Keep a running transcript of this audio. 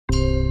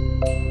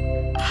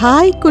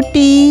Hi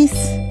குட்டீஸ்,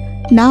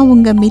 நான்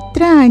உங்கள்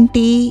மித்ரா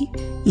ஆண்டி.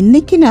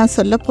 இன்னைக்கு நான்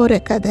சொல்ல போகிற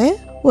கதை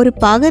ஒரு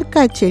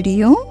பாகற்காய்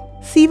செடியும்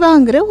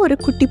சிவாங்கிற ஒரு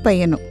குட்டி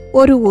பையனும்.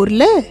 ஒரு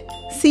ஊரில்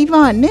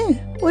சிவான்னு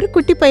ஒரு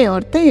குட்டி பையன்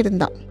ஒருத்தன்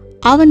இருந்தான்.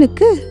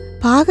 அவனுக்கு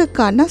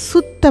பாகற்காய்னா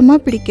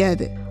சுத்தமாக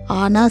பிடிக்காது.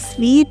 ஆனால்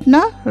ஸ்வீட்னா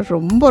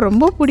ரொம்ப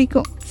ரொம்ப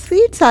பிடிக்கும்.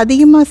 ஸ்வீட்ஸ்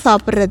அதிகமாக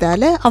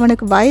சாப்பிட்றதால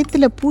அவனுக்கு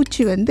வயிற்றில்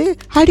பூச்சி வந்து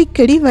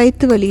அடிக்கடி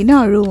வயிற்று வலின்னு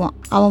அழுவான்.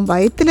 அவன்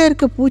வயிற்றுல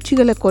இருக்க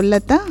பூச்சிகளை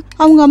கொல்லத்தான்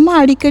அவங்க அம்மா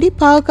அடிக்கடி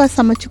பாவக்காய்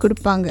சமைச்சு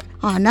கொடுப்பாங்க.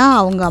 ஆனால்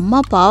அவங்க அம்மா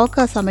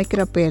பாவக்காய்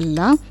சமைக்கிறப்ப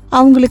எல்லாம்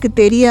அவங்களுக்கு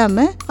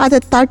தெரியாம அதை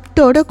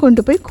தட்டோட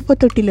கொண்டு போய் குப்பை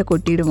தொட்டியில்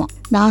கொட்டிடுவான்.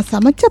 நான்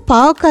சமைச்ச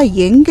பாவக்காய்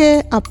எங்க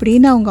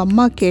அப்படின்னு அவங்க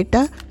அம்மா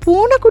கேட்டா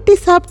பூனைக்குட்டி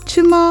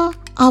சாப்பிடுச்சுமா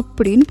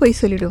அப்படின்னு போய்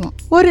சொல்லிடுவான்.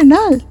 ஒரு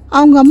நாள்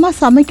அவங்க அம்மா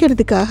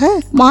சமைக்கிறதுக்காக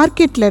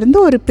மார்க்கெட்ல இருந்து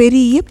ஒரு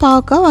பெரிய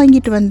பாவக்காய்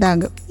வாங்கிட்டு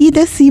வந்தாங்க.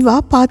 இத சிவா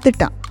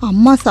பார்த்துட்டான்.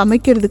 அம்மா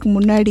சமைக்கிறதுக்கு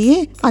முன்னாடியே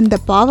அந்த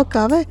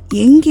பாவக்காவை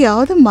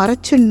எங்கேயாவது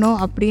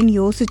மறைச்சிடணும் அப்படின்னு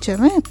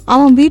யோசிச்சவன்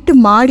அவன் வீட்டு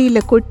மாடியில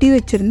கொட்டி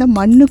வச்சிருந்த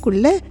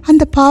மண்ணுக்குள்ள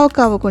அந்த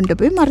பாவக்காவை கொண்டு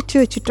போய் மறைச்சு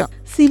வச்சுட்டான்.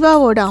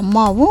 சிவாவோட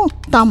அம்மாவும்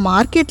தான்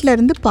மார்க்கெட்ல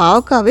இருந்து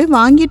பாவக்காவே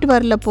வாங்கிட்டு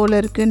வரல போல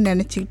இருக்குன்னு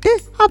நினைச்சுக்கிட்டு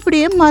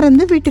அப்படியே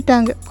மறந்து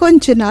விட்டுட்டாங்க.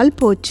 கொஞ்ச நாள்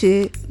போச்சு.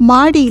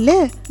 மாடியில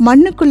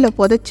மண்ணுக்குள்ள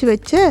புதைச்சு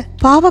வச்ச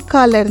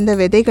பாவக்கால இருந்த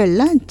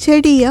விதைகள்லாம்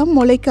செடியா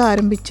முளைக்க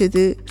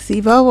ஆரம்பிச்சது.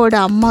 சிவாவோட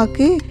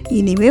அம்மாக்கு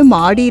இனிமே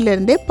மாடியில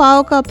இருந்தே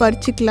பாவக்காய்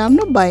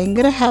பறிச்சுக்கலாம்னு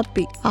பயங்கர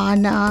ஹாப்பி.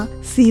 ஆனா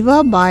சிவா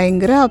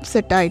பயங்கர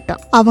அப்செட்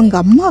ஆயிட்டான். அவங்க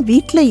அம்மா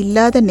வீட்டுல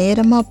இல்லாத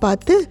நேரமா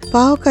பார்த்து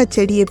பாவக்காய்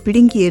செடியை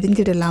பிடுங்கி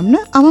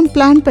எரிஞ்சிடலாம்னு அவன்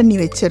பிளான் பண்ணி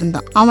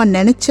வச்சிருந்தான். அவன்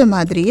நினைச்ச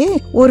மாதிரியே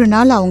ஒரு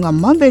நாள் அவங்க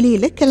அம்மா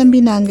வெளியில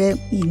கிளம்பினாங்க.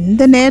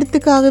 இந்த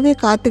நேரத்துக்காகவே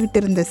காத்துக்கிட்டு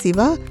இருந்த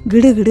சிவா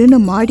கிடுகிடுன்னு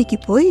மாடிக்கு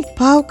போய்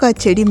பாவக்காய்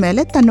செடி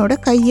மேல தன்னோட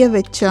கைய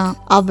வச்சான்.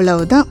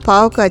 அவ்வளவுதான்,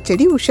 பாவக்காய்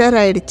செடி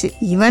உஷாராயிடுச்சு.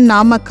 இவன்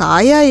நாம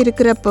காயா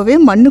இருக்கிறப்பவே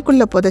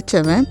மண்ணுக்குள்ள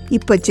புதைச்சவன்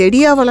இப்ப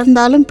செடியா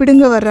வளர்ந்தாலும்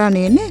பிடுங்க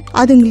வர்றானேன்னு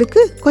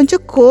அதுங்களுக்கு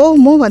கொஞ்சம்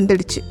கோவமும்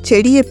வந்துடுச்சு.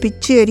 செடியை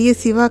பிச்சு எறிய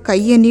சிவா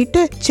கைய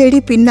நீட்ட செடி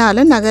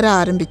பின்னால நகர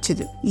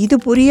ஆரம்பிச்சது. இது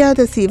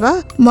புரியாத சிவா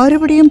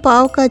மறுபடியும்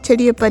பாவக்காய்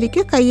செடியை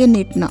பறிக்க கைய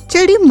நீட்டினான்.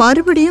 செடி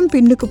மறுபடியும்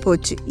பின்னுக்கு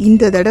போச்சு.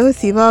 இந்த தடவை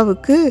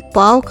சிவாவுக்கு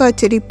பாவக்காய்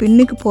செடி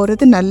பின்னுக்கு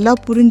போறது நல்லா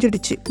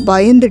புரிஞ்சிடுச்சு.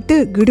 பயந்துட்டு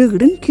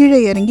கிடுகிடுன்னு கீழே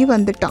இறங்கி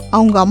வந்துட்டான்.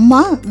 அவங்க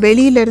அம்மா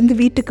வெளியில இருந்து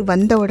வீட்டுக்கு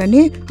வந்த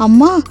உடனே,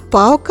 அம்மா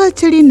பாவக்காய்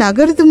செடி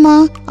நகருதுமா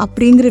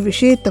அப்படிங்கிற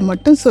விஷயத்த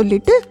மட்டும்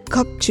சொல்லிட்டு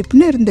கப்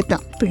சிப்னு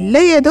இருந்துட்டான்.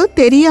 பிள்ளை ஏதோ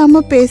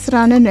தெரியாம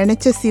பேசுறான்னு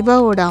நினைச்ச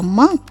சிவாவோட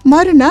அம்மா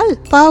மறுநாள்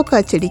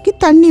பாவக்காய் செடிக்கு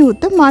தண்ணி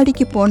ஊத்த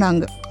மாடிக்கு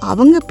போனாங்க.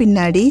 அவங்க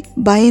பின்னாடி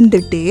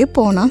பயந்துட்டே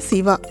போனான்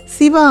சிவா.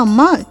 சிவா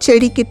அம்மா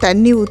செடிக்கு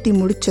தண்ணி ஊத்தி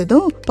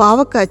முடிச்சதும்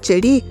பாவக்காய்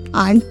செடி,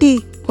 ஆண்டி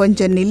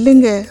கொஞ்சம்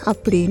நில்லுங்க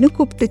அப்படின்னு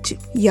கூப்பிட்டுச்சு.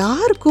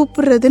 யார்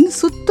கூப்பிடுறதுன்னு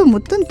சுத்த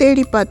முத்தம்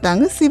தேடி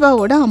பார்த்தாங்க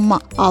சிவாவோட அம்மா.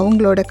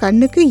 அவங்களோட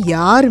கண்ணுக்கு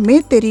யாருமே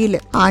தெரியல.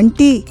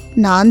 ஆண்டி,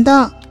 நான்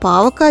தான்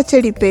பாவக்காய்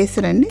செடி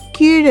பேசுறேன்னு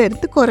கீழே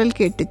இருந்து குரல்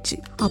கேட்டுச்சு.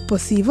 அப்போ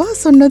சிவா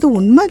சொன்னது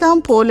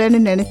உண்மைதான் போலன்னு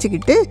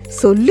நினைச்சுக்கிட்டு,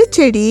 சொல்லு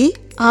செடி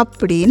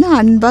அப்படின்னு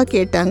அன்பா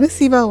கேட்டாங்க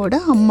சிவாவோட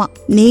அம்மா.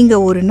 நீங்க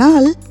ஒரு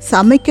நாள்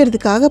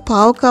சமைக்கிறதுக்காக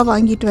பாவக்காய்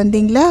வாங்கிட்டு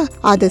வந்தீங்களா,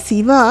 அத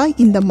சிவா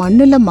இந்த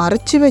மண்ணுல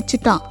மறைச்சு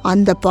வச்சுட்டான்.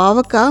 அந்த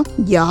பாவக்காய்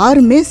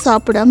யாருமே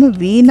சாப்பிடாம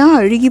வீணா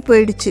அழுகி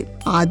போயிடுச்சு.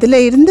 அதுல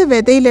இருந்த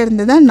விதையில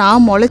இருந்துதான்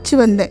நான் முளைச்சு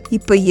வந்தேன்.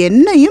 இப்ப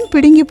என்னையும்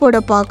பிடுங்கி போட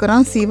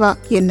பாக்குறான் சிவா.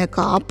 என்ன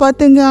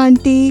காப்பாத்துங்க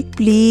ஆண்டி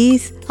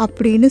பிளீஸ்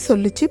அப்படின்னு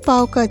சொல்லிச்சு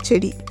பாவக்காய்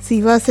செடி.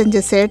 சிவா செஞ்ச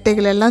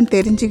சேட்டைகள் எல்லாம்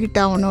தெரிஞ்சுக்கிட்ட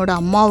அவனோட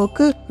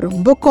அம்மாவுக்கு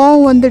ரொம்ப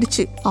கோவம்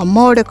வந்துடுச்சு.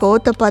 அம்மாவோட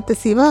கோவத்தை பார்த்த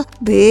சிவா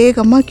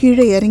வேகமா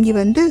கீழே இறங்கி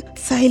வந்து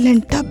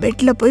சைலண்டா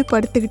பெட்ல போய்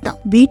படுத்துக்கிட்டான்.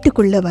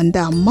 வீட்டுக்குள்ள வந்த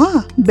அம்மா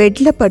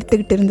பெட்ல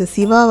படுத்துக்கிட்டு இருந்த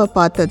சிவாவை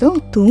பார்த்ததும்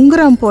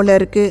தூங்குறான் போல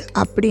இருக்கு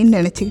அப்படின்னு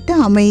நினைச்சுக்கிட்டு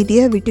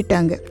அமைதியா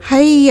விட்டுட்டாங்க.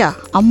 ஹையா,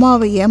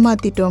 அம்மாவை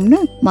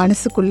ஏமாத்திட்டோம்னு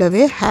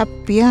மனசுக்குள்ளவே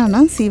ஹாப்பியா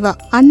ஆனான் சிவா.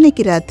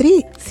 அன்னைக்கு ராத்திரி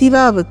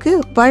சிவாவுக்கு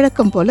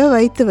வழக்கம் போல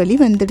வயிற்று வலி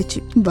வந்துடுச்சு.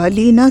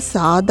 வலினா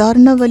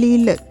சாதாரண வலி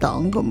இல்ல,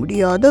 தாங்க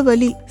முடியாத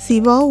வலி.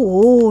 சிவா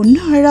ஓன்னு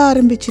அழ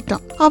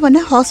ஆரம்பிச்சுட்டான்.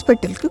 அவனை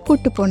ஹாஸ்பிட்டலுக்கு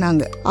கூட்டு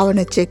போனாங்க.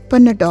 அவனை செக்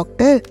பண்ண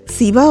டாக்டர்,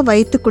 சிவா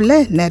வயிற்றுக்குள்ள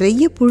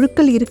நிறைய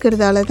புழுக்கள்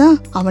இருக்கிறதாலதான்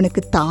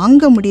அவனுக்கு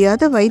தாங்க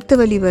முடியாத வயிற்று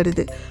வலி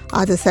வருது.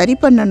 அதை சரி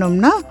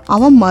பண்ணணும்னா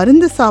அவன்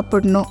மருந்து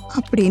சாப்பிடணும்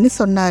அப்படின்னு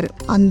சொன்னாரு.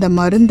 அந்த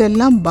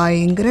மருந்தெல்லாம்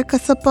பயங்கர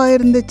கசப்பா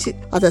இருந்துச்சு.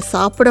 அதை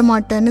சாப்பிட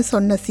மாட்டேன்னு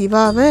சொன்ன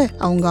சிவாவை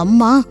அவங்க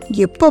அம்மா,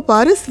 எப்ப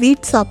பாரு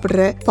ஸ்வீட்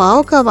சாப்பிடுற,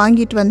 பாவக்காய்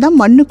வாங்கிட்டு வந்தா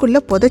மண்ணுக்குள்ள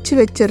புதைச்சு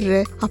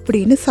வச்சிடுற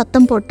அப்படின்னு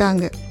சத்தம்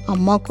போட்டாங்க.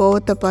 அம்மா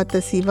கோவத்தை பார்த்த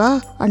சிவா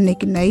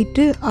அன்னைக்கு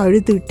நைட்டு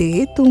அழுதுகிட்டே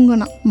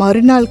தூங்கினான்.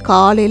 மறுநாள்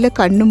காலையில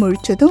கண்ணு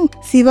முழிச்சதும்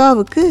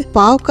சிவாவுக்கு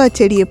பாவக்காய்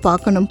செடியை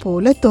பார்க்கணும்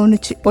போல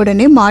தோணுச்சு.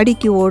 உடனே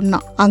மாடிக்கு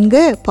ஓடினான். அங்க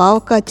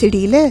பாவக்காய்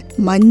செடியில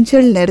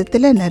மஞ்சள்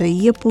நிறத்துல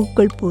நிறைய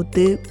பூக்கள்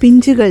பூத்து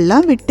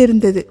பிஞ்சுகள்லாம் விட்டு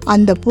இருந்தது.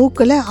 அந்த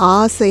பூக்களை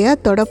ஆசையா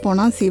தொட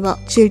போனான் சிவா.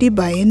 செடி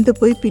பயந்து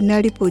போய்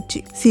பின்னாடி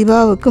போச்சு.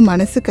 சிவாவுக்கு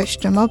மனசு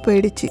கஷ்டமா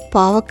போயிடுச்சு.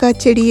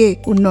 பாவக்காய் செடியே,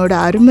 உன்னோட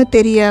அருமை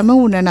தெரியாம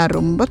உன்னை நான்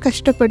ரொம்ப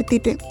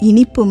கஷ்டப்படுத்திட்டேன்.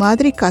 இனிப்பு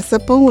மாதிரி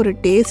கசப்பும் ஒரு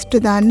டேஸ்ட்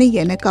தான்னு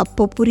எனக்கு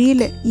அப்போ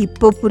புரியல,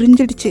 இப்போ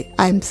புரிஞ்சிடுச்சு.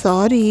 ஐ எம்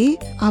சாரி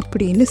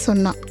அப்படின்னு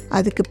சொன்னான்.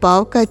 அதுக்கு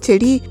பாவக்காய்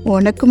செடி,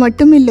 உனக்கு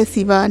மட்டும் இல்லை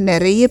சிவா,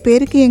 நிறைய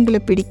பேருக்கு எங்களை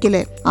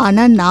பிடிக்கல.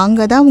 ஆனா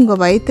நாங்க தான் உங்க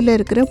வயிற்றுல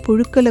இருக்கிற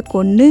புழுக்களை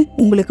கொன்னு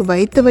உங்களுக்கு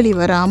வயிற்று வலி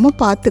வராம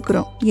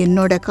பாத்துக்கிறோம்.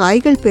 என்னோட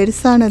காய்கள்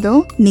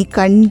பெருசானதும் நீ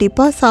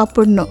கண்டிப்பா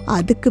சாப்பிடணும்.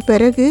 அதுக்கு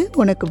பிறகு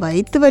உனக்கு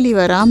வயிற்று வலி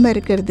வராம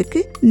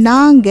இருக்கிறதுக்கு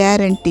நான்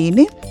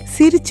கேரண்டின்னு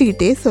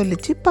சிரிச்சுக்கிட்டே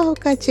சொல்லிச்சு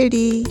பாவக்காய்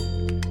செடி.